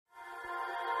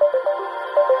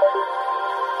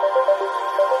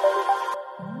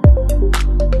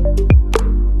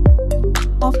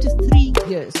After 3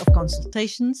 years of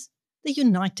consultations, the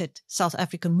United South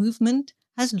African Movement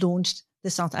has launched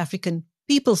the South African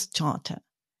People's Charter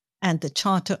and the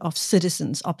Charter of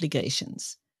Citizens'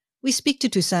 Obligations. We speak to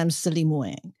TUSAM's Solly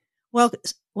Moeng.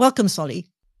 Welcome, Solly.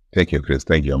 Thank you, Chris.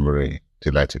 Thank you. I'm very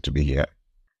delighted to be here.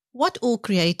 What all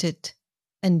created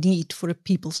a need for a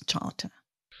People's Charter?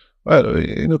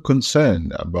 Well,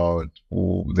 concern about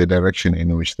the direction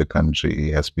in which the country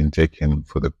has been taken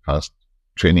for the past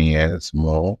 20 years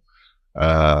more.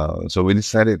 So we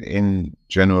decided in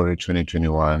January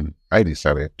 2021, I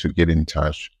decided to get in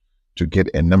touch to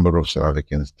get a number of South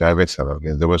Africans, diverse South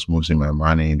Africans. There was Musi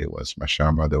Maimane, there was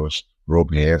Mashamba, there was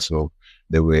Rob here. So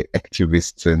there were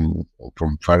activists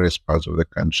from various parts of the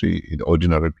country,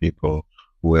 ordinary people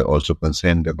who were also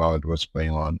concerned about what's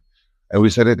going on. And we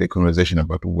started a conversation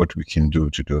about what we can do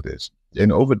to do this.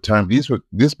 And over time,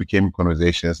 this became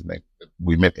conversations like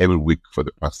we met every week for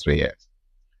the past 3 years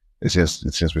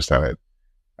since we started.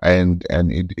 And then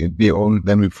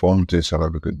we formed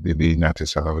the United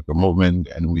South Africa Movement,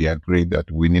 and we agreed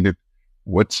that we needed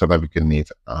what South Africa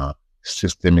needs are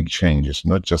systemic changes,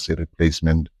 not just a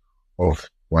replacement of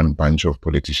one bunch of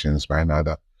politicians by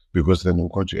another, because then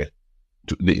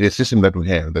the system that we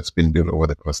have that's been built over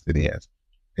the past 30 years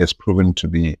has proven to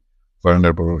be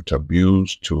vulnerable to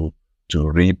abuse, to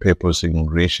repurposing,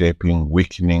 reshaping,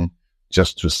 weakening,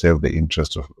 just to serve the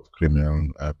interests of criminal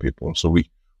people. So we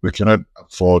cannot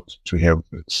afford to have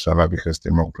South Africa's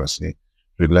democracy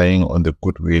relying on the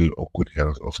goodwill or good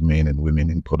health of men and women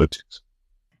in politics.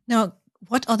 Now,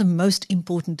 what are the most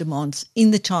important demands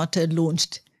in the Charter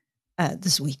launched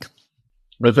this week?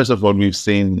 Well, first of all, we've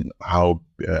seen how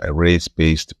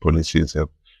race-based policies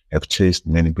have chased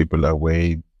many people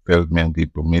away,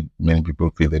 made many people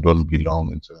feel they don't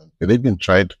belong. And so they've been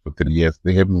tried for 30 years.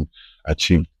 They haven't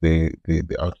achieved the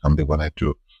outcome they wanted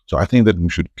to. So I think that we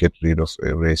should get rid of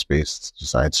race-based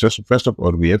society. So first of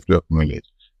all, we have to acknowledge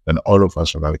that all of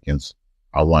us South Africans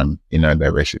are one in our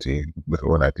diversity with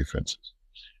all our differences.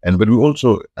 But we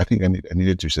also, I think I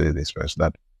needed to say this first,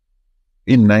 that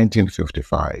in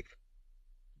 1955,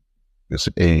 there's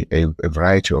a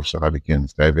variety of South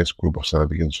Africans, diverse group of South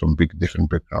Africans from different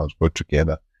backgrounds got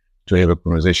together to have a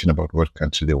conversation about what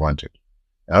country they wanted.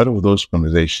 Out of those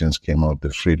conversations came out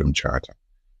the Freedom Charter.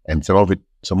 And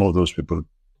some of those people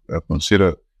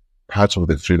consider parts of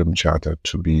the Freedom Charter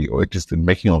to be, or at least the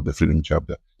making of the Freedom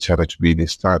Charter to be the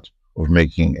start of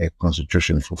making a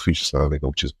constitution for future South Africa,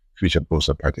 which is future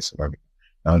post-apartheid South Africa.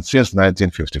 Now, since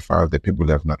 1955, the people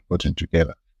have not gotten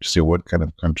together to say what kind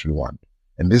of country we want.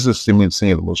 And this is the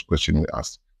single most question we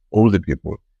ask all the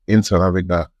people in South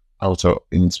Africa, outside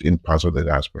in parts of the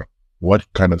diaspora. What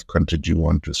kind of country do you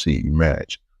want to see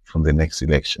emerge from the next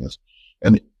elections?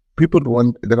 And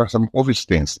there are some obvious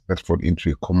things that fall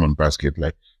into a common basket,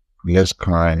 like less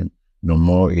crime,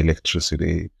 more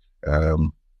electricity,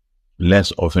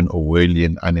 less of an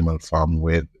Orwellian animal farm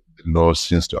where the law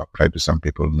seems to apply to some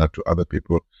people, not to other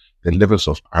people, the levels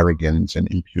of arrogance and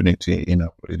impunity in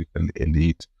our political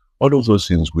elite. All of those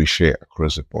things we share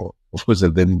across the board. Of course,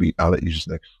 there'll then be other issues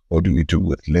like what do we do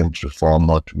with land reform?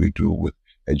 What do we do with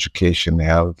education,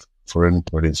 health, foreign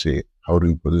policy? How do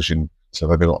we position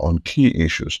South Africa on key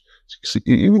issues?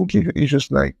 Even key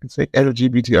issues like, say,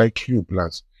 LGBTIQ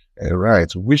plus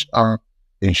rights, which are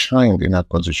enshrined in our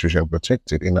Constitution,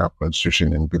 protected in our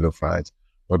Constitution and Bill of Rights.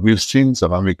 But we've seen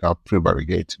South Africa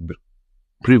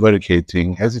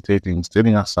prevaricating, hesitating,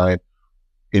 standing aside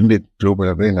in the global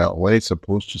arena where it's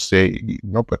supposed to say,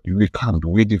 no, but we can't.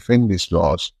 We defend these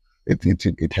laws.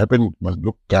 It happened.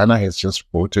 Look, Ghana has just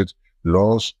voted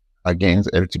laws against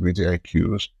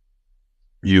LGBTIQs.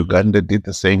 Uganda did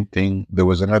the same thing. There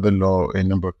was another law, a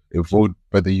vote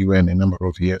by the UN a number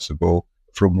of years ago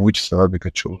from which South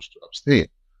Africa chose to abstain.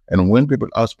 And when people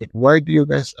ask, but why do you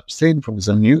guys abstain from this?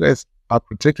 And you guys are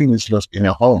protecting these laws in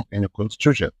your home, in your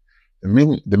constitution.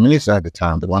 The minister at the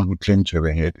time, the one who claimed to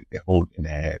have a hold in her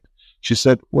head, she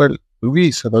said, well, we,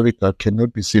 South Africa,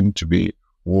 cannot be seen to be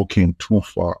walking too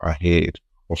far ahead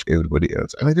of everybody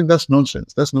else. And I think that's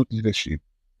nonsense. That's not leadership.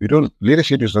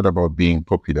 Leadership is not about being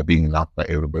popular, being loved by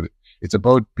everybody. It's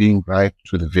about being right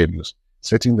to the values,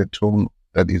 setting the tone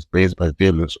that is based by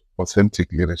values,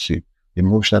 authentic leadership,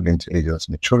 emotional intelligence,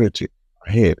 maturity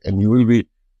ahead. And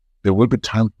there will be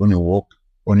times when you walk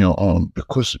on your own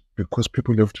because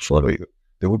people have to follow you.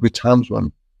 There will be times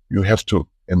when you have to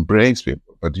embrace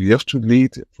people, but you have to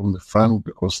lead from the front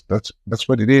because that's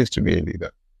what it is to be a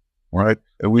leader, right?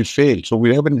 And we failed. So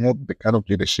we haven't had the kind of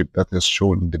leadership that has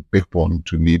shown the backbone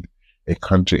to lead a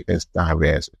country as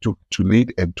diverse, to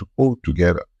lead and to hold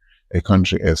together a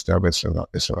country as diverse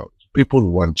as ours.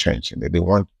 People want change, and they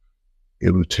want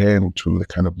a return to the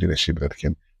kind of leadership that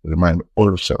can remind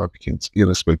all of South Africans,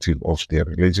 irrespective of their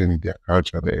religion, their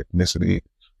culture, their ethnicity,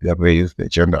 their race, their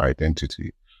gender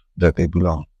identity, that they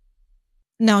belong.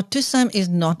 Now, TUSAM is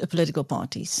not a political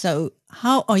party. So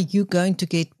how are you going to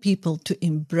get people to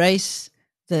embrace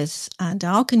this? And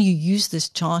how can you use this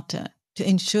charter to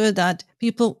ensure that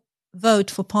people vote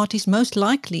for parties most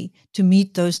likely to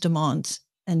meet those demands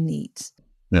and needs?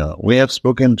 Yeah, we have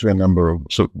spoken to a number of,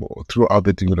 so throughout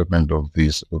the development of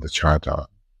the charter,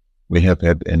 we have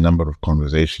had a number of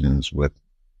conversations with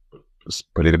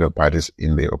political parties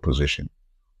in the opposition.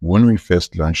 When we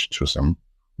first launched TUSAM,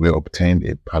 we obtained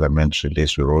a parliamentary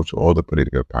list. We wrote to all the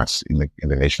political parties in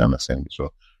the National Assembly.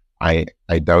 So I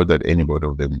doubt that any one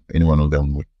of them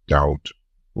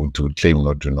would claim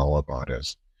not to know about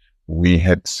us. We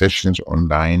had sessions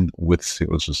online with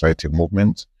civil society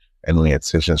movements, and we had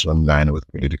sessions online with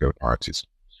political parties.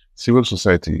 Civil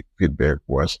society feedback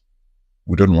was,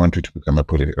 we don't want you to become a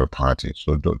political party.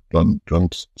 So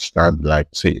don't start like,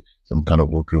 say, some kind of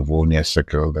Rivonia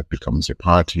circle that becomes a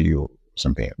party or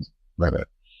something like that.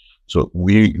 So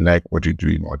we like what you're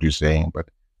doing, what you're saying, but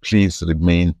please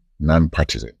remain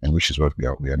non-partisan, and which is what we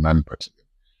are. We are non-partisan.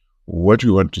 What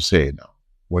we want to say now,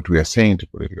 what we are saying to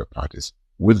political parties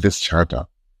with this charter,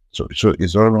 so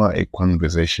it's all a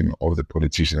conversation of the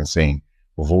politicians saying,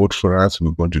 vote for us,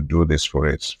 we're going to do this for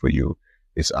you.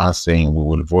 It's us saying, we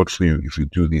will vote for you if you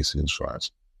do these things for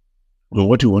us. So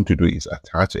what we want to do is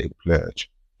attach a pledge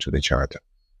to the charter.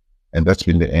 And that's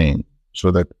been the aim. So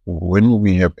that when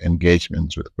we have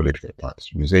engagements with political parties,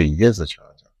 we say, here's the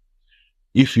charter.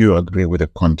 If you agree with the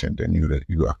content and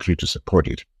you agree to support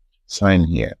it, sign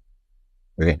here.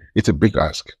 Okay? It's a big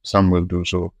ask. Some will do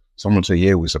so. Some will say,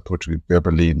 yeah, we support you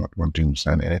verbally, not wanting to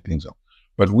sign anything. So,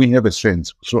 but we have a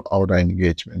sense, through our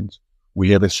engagements, we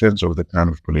have a sense of the kind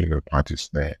of political parties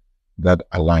there that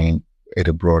align at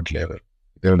a broad level.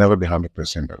 There'll never be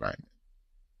 100% alignment.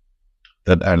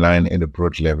 That align at a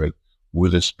broad level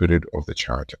with the spirit of the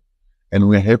charter. And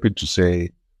we're happy to say,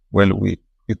 well,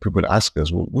 if people ask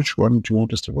us, well, which one do you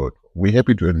want us to vote for? We're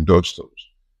happy to endorse those.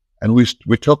 And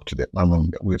we talk to them. I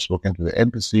mean, we've spoken to the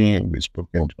NPC, we've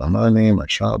spoken to Amani,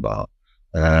 Mashaba,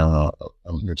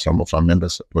 some of our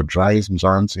members support Dries,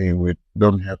 Mzansi. We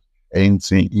don't have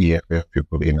ANC, EFF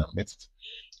people in our midst.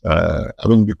 I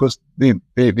mean, because they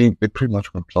pretty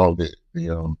much control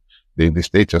the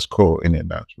status quo in a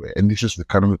large way. And this is the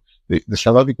kind of the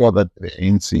South Africa that the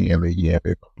ANC and the EFF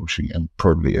are pushing, and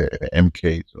probably the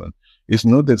MK. So it's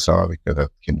not the South Africa that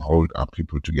can hold our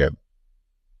people together.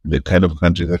 The kind of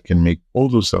country that can make all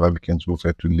those South Africans who've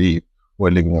had to leave, who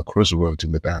are living across the world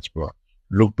in the diaspora,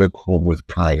 look back home with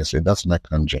pride and say, that's my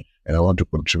country, and I want to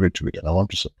contribute to it, and I want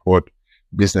to support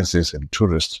businesses and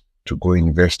tourists to go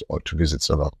invest or to visit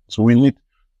South Africa. So we need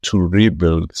to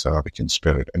rebuild the South African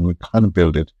spirit, and we can't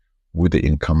build it with the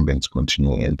incumbents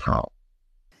continuing in power.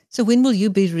 So when will you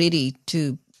be ready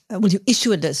to, will you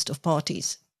issue a list of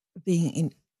parties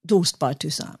being endorsed by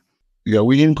TUSAM? Yeah,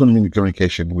 we're in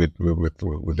communication with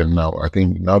them now. I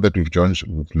think now that we've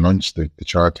launched the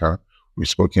charter, we've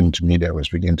spoken to media, we're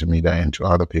speaking to media and to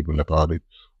other people about it.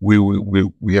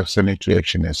 We have sent it to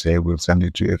Action SA, we'll send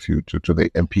it to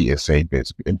the MPSA,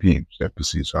 basically,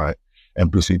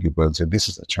 MPC people, and say, this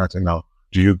is a charter now.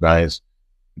 Do you guys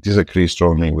disagree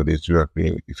strongly with this? Do you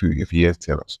agree? If yes,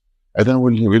 tell us. And then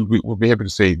we'll be able to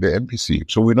say the MPC.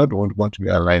 So we not want to be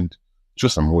aligned.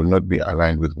 TUSAM will not be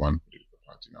aligned with one political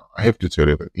party now. I have to tell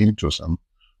you that in TUSAM,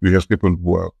 we have people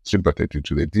who are sympathetic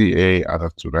to the DA,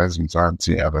 others to Rising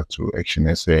Zanti, others to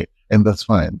Action SA, and that's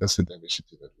fine. That's the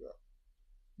diversity that we have.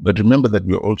 But remember that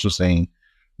we're also saying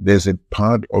there's a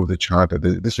part of the charter,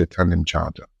 this is a tandem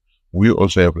charter. We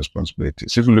also have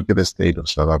responsibilities. If you look at the state of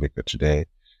South Africa today,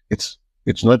 it's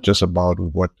not just about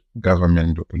what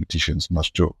government or politicians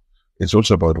must do. It's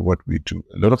also about what we do.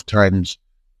 A lot of times,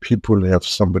 people have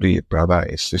somebody, a brother,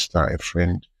 a sister, a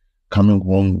friend, coming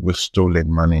home with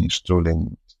stolen money,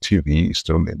 stolen TV,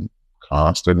 stolen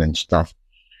car, stolen stuff.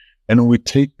 And we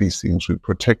take these things, we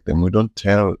protect them. We don't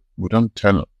tell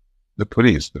the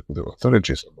police, the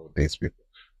authorities about these people.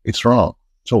 It's wrong.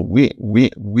 So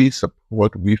we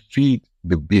support, we feed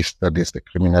the beast that is the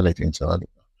criminality in South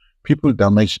Africa. People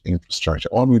damage infrastructure.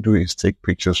 All we do is take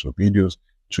pictures or videos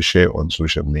to share on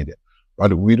social media.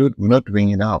 But we're not doing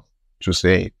enough to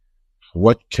say,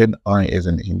 what can I as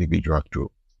an individual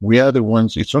do? We are the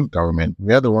ones, it's not government,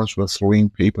 we are the ones who are throwing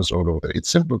papers all over. It's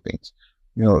simple things.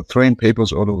 Throwing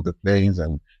papers all over the place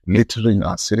and littering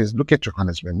our cities. Look at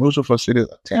Johannesburg. Most of our cities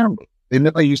are terrible. They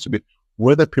never used to be,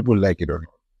 whether people like it or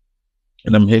not.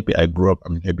 And I'm happy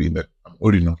I'm happy that I'm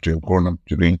old enough to have grown up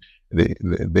during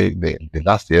the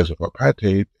last years of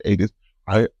apartheid,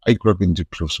 I grew up in the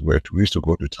Proofs where we used to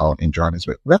go to town in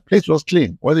Johannesburg. That place was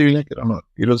clean, whether you like it or not.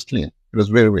 It was clean. It was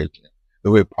very, very clean.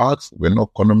 There were parks, there were no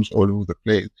condoms all over the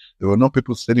place. There were no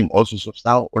people selling all sorts of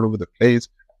stuff all over the place.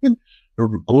 I mean,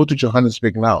 go to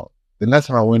Johannesburg now. The last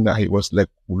time I went there, I was like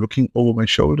looking over my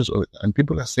shoulders, and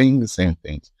people are saying the same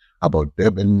things about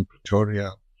Durban,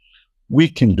 Pretoria. We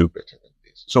can do better than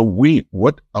this. So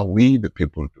what are we, the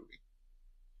people,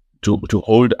 doing to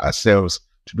hold ourselves,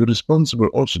 to be responsible,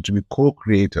 also to be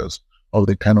co-creators of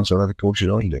the kind of South Africa we should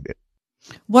all live in?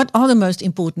 What are the most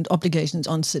important obligations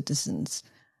on citizens?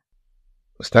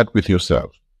 Start with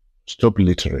yourself. Stop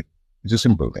littering. It's a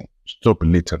simple thing. Stop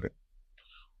littering.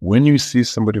 When you see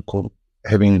somebody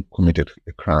having committed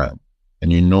a crime,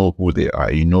 and you know who they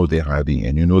are, you know they're hiding,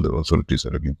 and you know the authorities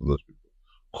are looking for those people,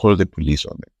 call the police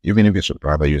on them. Even if it's your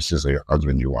brother, your sister, your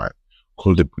husband, your wife,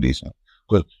 call the police on.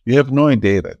 Because you have no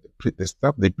idea that the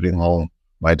stuff they bring home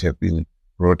might have been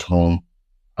brought home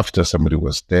after somebody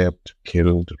was stabbed,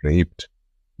 killed, raped,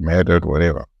 murdered,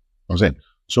 whatever. I'm saying.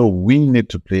 So we need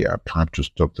to play our part to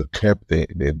stop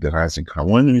the rising crime.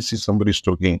 When we see somebody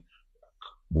stoking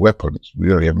weapons, we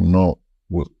really have no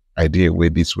idea where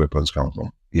these weapons come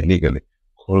from illegally.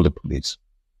 Call the police.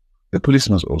 The police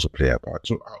must also play a part.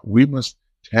 So we must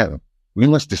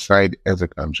decide as a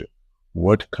country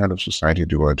what kind of society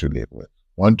do we want to live with.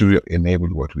 Want to enable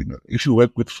what we know. If you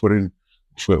work with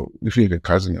if you have a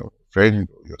cousin or friend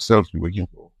or yourself, you're working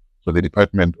for the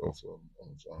Department of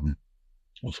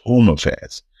Home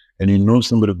Affairs, and you know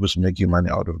somebody who's making money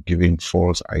out of giving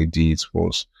false IDs,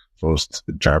 false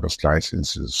driver's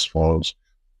licenses, false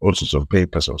all sorts of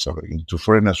papers or something to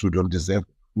foreigners who don't deserve,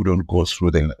 who don't go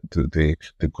through the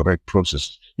correct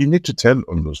process. You need to tell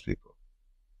on those people.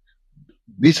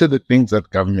 These are the things that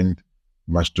government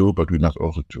must do, but we must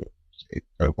also do.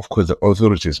 Of course, the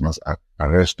authorities must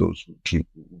arrest those who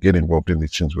get involved in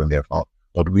these things when they are found.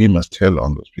 But we must tell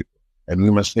on those people. And we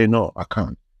must say, no, I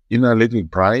can't. In a little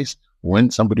price,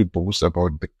 when somebody boasts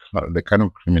about the kind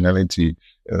of criminality,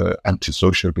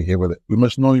 antisocial behavior, we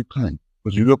must know you can't,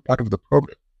 because you're part of the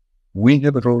problem. We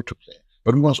have a role to play.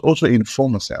 But we must also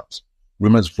inform ourselves. We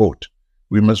must vote.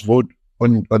 We must vote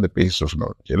on the basis of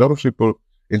knowledge. A lot of people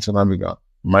in South Africa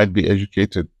might be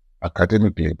educated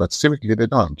academically, but civically they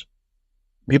don't.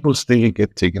 People still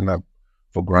get taken up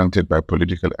for granted by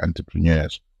political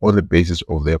entrepreneurs on the basis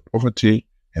of their poverty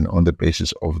and on the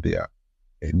basis of their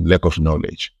lack of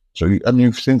knowledge. So,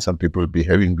 you've seen some people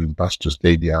being bused to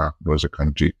stay there across the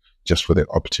country just for their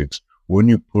optics. When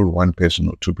you pull one person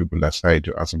or two people aside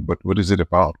to ask them, but what is it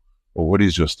about? Or what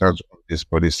is your stance on this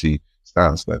policy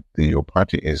stance that your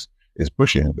party is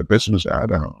pushing? The person says, I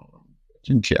don't know.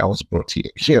 I was brought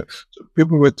here. So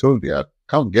people were told,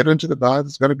 come get into the bar.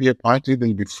 There's going to be a party.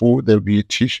 There'll be food. There'll be a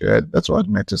T-shirt. That's what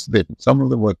matters to them. Some of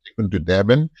them were taken to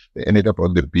Durban. They ended up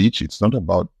on the beach. It's not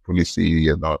about policy.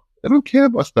 They don't care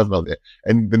about stuff like that.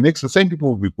 And the same people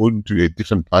will be going to a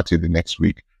different party the next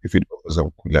week if it was a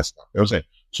cooler stuff. You know what I'm saying?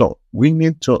 So we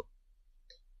need to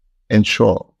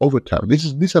ensure over time,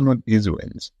 these are not easy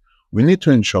wins. We need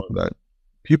to ensure that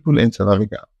people in South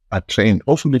Africa are trained,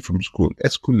 hopefully from school,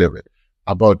 at school level,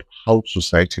 about how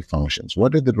society functions.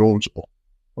 What is the role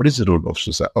of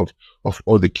society, of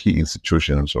all the key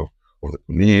institutions of the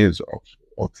police,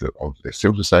 of the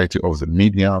civil society, of the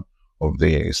media, of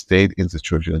the state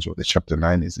institutions, of the Chapter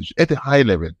 9 institutions, at a high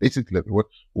level, basic level.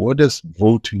 What does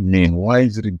voting mean? Why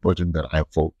is it important that I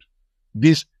vote?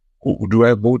 Do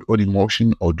I vote on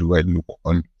emotion, or do I look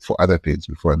on for other things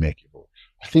before I make a vote?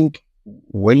 I think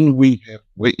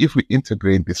if we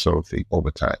integrate this sort of thing over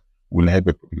time, we'll have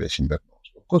a population that knows.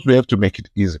 Of course, we have to make it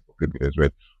easy for people as well.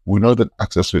 We know that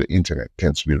access to the internet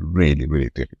tends to be really,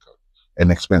 really difficult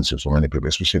and expensive for many people,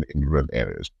 especially in rural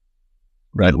areas.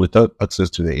 Right? Without access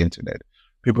to the internet,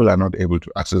 people are not able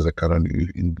to access the kind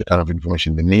of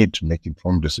information they need to make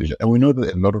informed decisions. And we know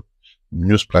that a lot of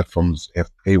news platforms have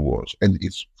paywalls, and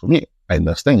it's, for me, I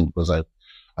understand, because I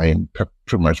am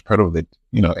pretty much part of that,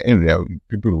 area.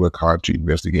 People work hard to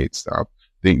investigate stuff.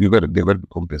 They've got to be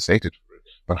compensated for it.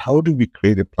 But how do we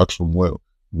create a platform where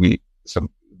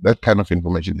that kind of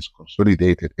information is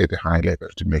consolidated at a high level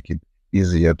to make it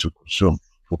easier to consume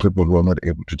for people who are not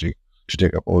able to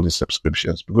take up all these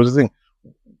subscriptions? Because I think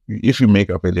if you make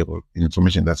available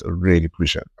information that's already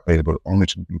available only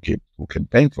to people who can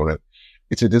pay for it,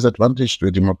 it's a disadvantage to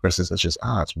a democracy such as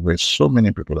ours, where so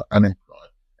many people are unemployed,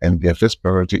 and their first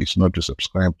priority is not to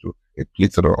subscribe to a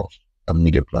plethora of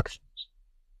media platforms.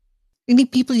 Any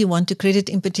people you want to credit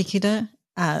in particular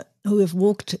who have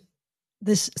walked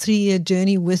this 3-year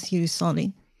journey with you,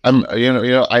 Solly? I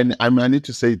need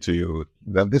to say to you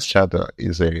that this charter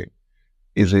is a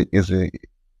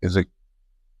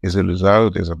is a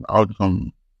result, is an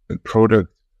outcome, a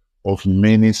product of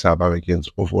many South Africans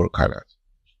of all colors: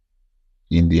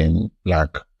 Indian,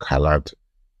 Black, colored,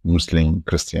 Muslim,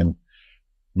 Christian.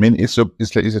 It's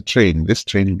a train. This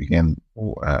train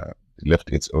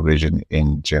left its origin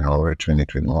in January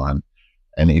 2021,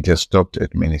 and it has stopped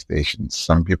at many stations.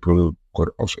 Some people got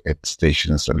off at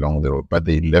stations along the road, but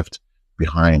they left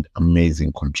behind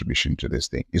amazing contribution to this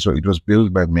thing. So it was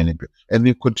built by many people, and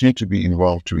they continue to be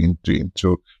involved to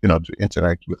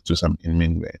interact with TUSAM in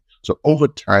many ways. So over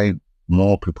time,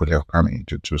 more people have come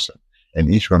into TUSAM,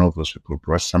 and each one of those people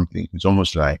brought something. It's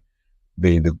almost like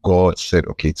the God said,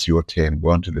 "Okay, it's your turn.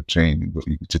 Go onto the train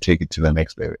to take it to the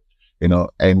next level."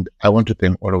 And I want to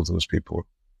thank all of those people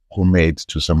who made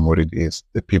TUSAM what it is,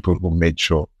 the people who made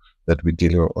sure that we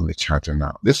deliver on the charter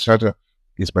now. This charter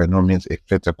is by no means a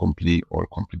fait accompli or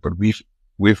complete, but we've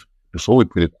before we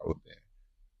put it out there,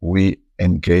 we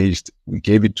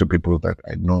gave it to people that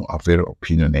I know are very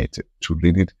opinionated to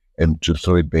read it and to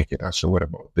throw it back at us. So what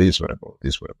about this? What about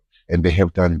this? What about? And they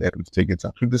have done that. We've taken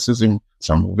some criticism,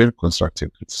 some very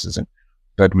constructive criticism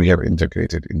that we have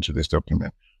integrated into this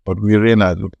document. But we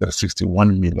realize, look, there are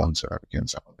 61 million South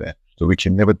Africans out there, so we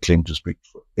can never claim to speak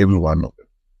for every one of them.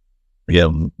 We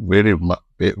are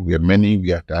many,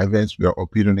 we are diverse, we are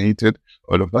opinionated,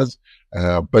 all of us.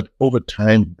 But over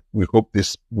time, we hope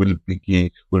this will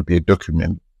be a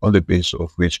document on the basis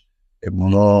of which a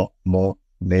more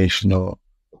national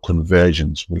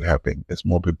convergence will happen as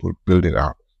more people build it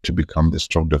out to become the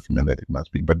strong document that it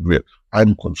must be. But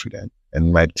I'm confident,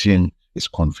 and my team is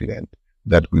confident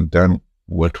that we've done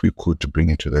what we could to bring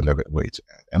it to the level where it's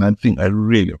at. And I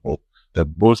really hope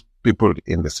that both people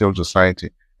in the civil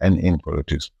society and in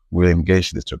politics will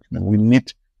engage this document. We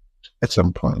need at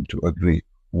some point to agree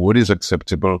what is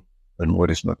acceptable and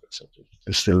what is not acceptable.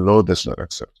 It's the law that's not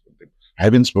acceptable. I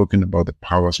haven't spoken about the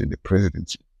powers in the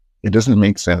presidency. It doesn't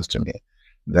make sense to me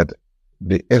that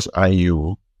the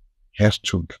SIU has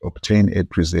to obtain a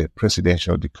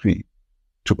presidential decree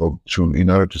in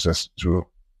order to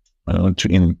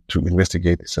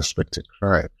investigate a suspected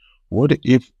crime. What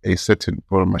if a certain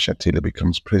Paul Mashatile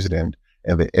becomes president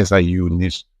and the SIU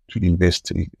needs to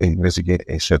investigate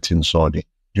a certain Saudi?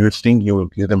 Do you think you will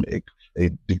give them a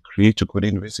decree to go and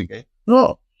investigate?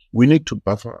 No. We need to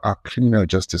buffer our criminal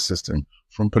justice system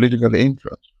from political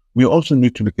influence. We also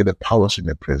need to look at the powers in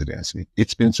the presidency.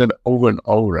 It's been said over and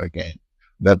over again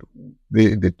that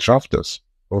the drafters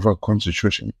of our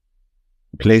constitution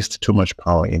placed too much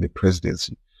power in the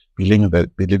presidency, believing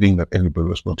that everybody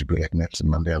was going to be like Nelson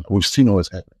Mandela. We've seen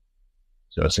what's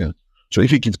happening. So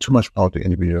if you give too much power to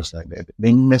individuals like that,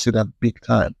 they mess it up big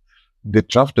time. The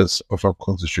drafters of our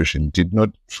constitution did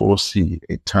not foresee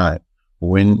a time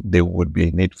when there would be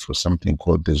a need for something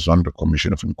called the Zondo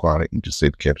Commission of Inquiry into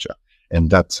State Capture, and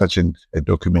that such a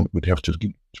document would have to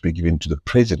be given to the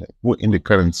president, who in the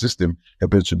current system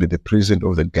happens to be the president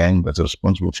of the gang that's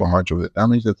responsible for much of the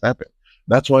damage that's happened.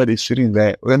 That's why they're sitting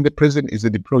there. When the president is a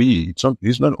deployee,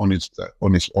 he's not on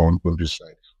his own country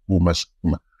side.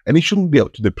 And it shouldn't be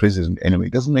up to the president anyway.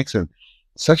 It doesn't make sense.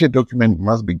 Such a document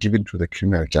must be given to the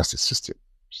criminal justice system.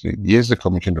 So here's the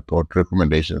commission report,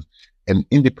 recommendations. An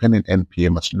independent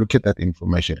NPA must look at that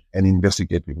information and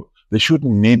investigate people. They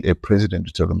shouldn't need a president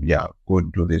to tell them, yeah, go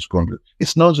and do this, go and do it.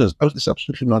 It's nonsense. It's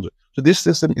absolutely nonsense. So this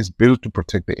system is built to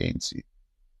protect the ANC.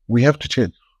 We have to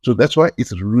change. So that's why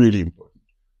it's really important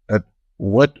that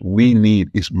what we need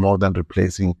is more than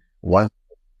replacing one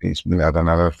face with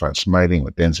another smiling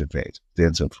or dancing face.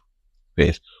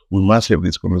 We must have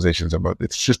these conversations about the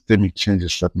systemic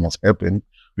changes that must happen,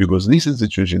 because these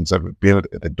institutions that were built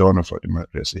at the dawn of our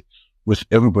democracy, with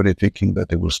everybody thinking that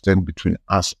they will stand between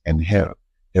us and hell,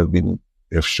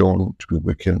 have shown to be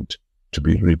weakened, to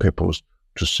be repurposed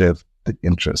to serve the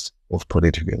interests of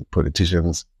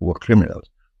politicians who are criminals.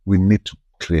 We need to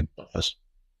create buffers.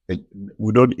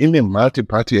 We don't, in a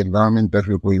multi-party environment that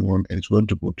we're going on, and it's going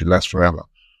to last forever.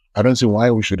 I don't see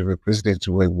why we should have a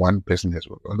presidency where one person has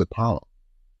all the power.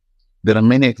 There are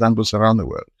many examples around the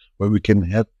world where we can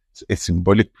have a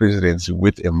symbolic presidency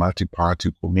with a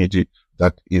multi-party committee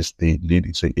that is the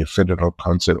leading, say, a federal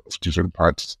council of different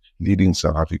parties leading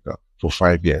South Africa for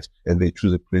 5 years, and they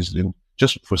choose a president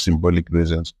just for symbolic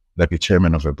reasons, like a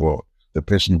chairman of a board. The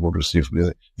person will receive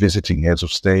visiting heads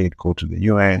of state, go to the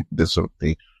UN, this sort of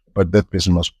thing. But that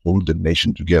person must hold the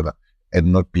nation together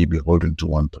and not be beholden to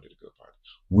one political party.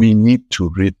 We need to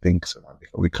rethink South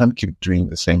Africa. We can't keep doing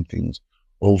the same things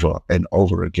over and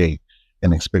over again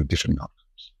and expect different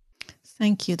outcomes.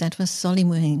 Thank you. That was Solly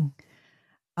Moeng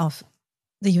of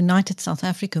the United South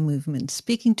Africa Movement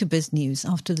speaking to BizNews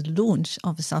after the launch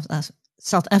of the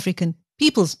South African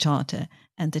People's Charter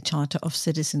and the Charter of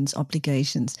Citizens'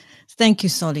 Obligations. Thank you,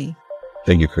 Solly.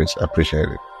 Thank you, Chris. I appreciate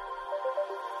it.